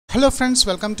Hello friends,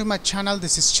 welcome to my channel.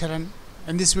 This is Charan.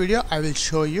 In this video I will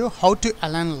show you how to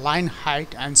align line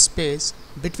height and space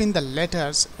between the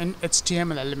letters in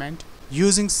HTML element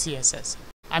using CSS.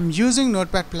 I'm using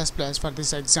Notepad++ for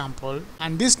this example,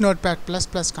 and this Notepad++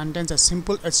 contains a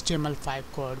simple HTML5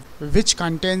 code which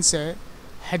contains a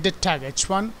header tag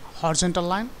h1, horizontal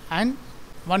line and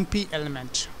 1p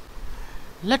element.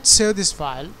 Let's save this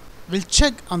file. We'll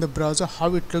check on the browser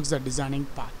how it looks the designing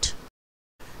part.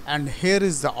 And here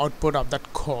is the output of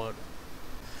that code.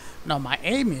 Now my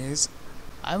aim is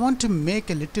I want to make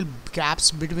a little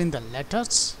gaps between the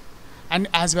letters and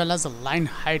as well as the line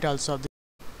height also.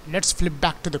 Let's flip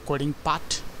back to the coding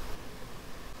part.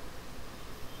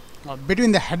 Now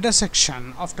between the header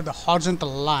section after the horizontal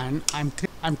line I'm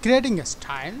creating a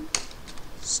style.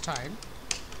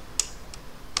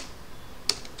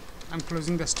 I'm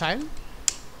closing the style.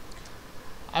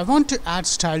 I want to add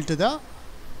style to the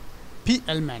P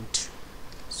element.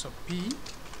 So P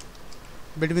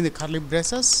between the curly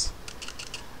braces.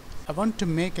 I want to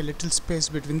make a little space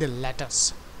between the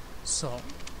letters. So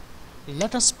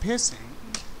letter spacing,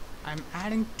 I'm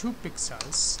adding 2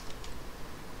 pixels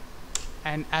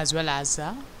and as well as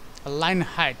a line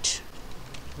height.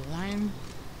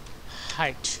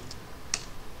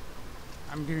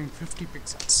 I'm giving 50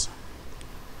 pixels.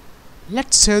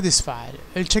 Let's save this file.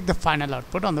 We'll check the final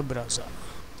output on the browser.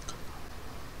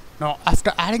 Now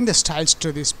after adding the styles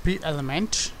to this P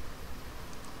element,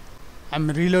 I'm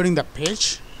reloading the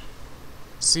page.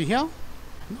 See here?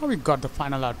 Now we got the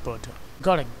final output.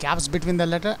 Got a gaps between the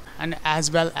letter and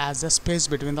as well as the space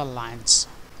between the lines.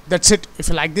 That's it. If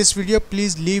you like this video,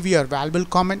 please leave your valuable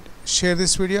comment, share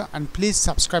this video and please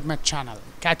subscribe my channel.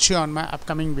 Catch you on my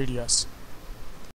upcoming videos.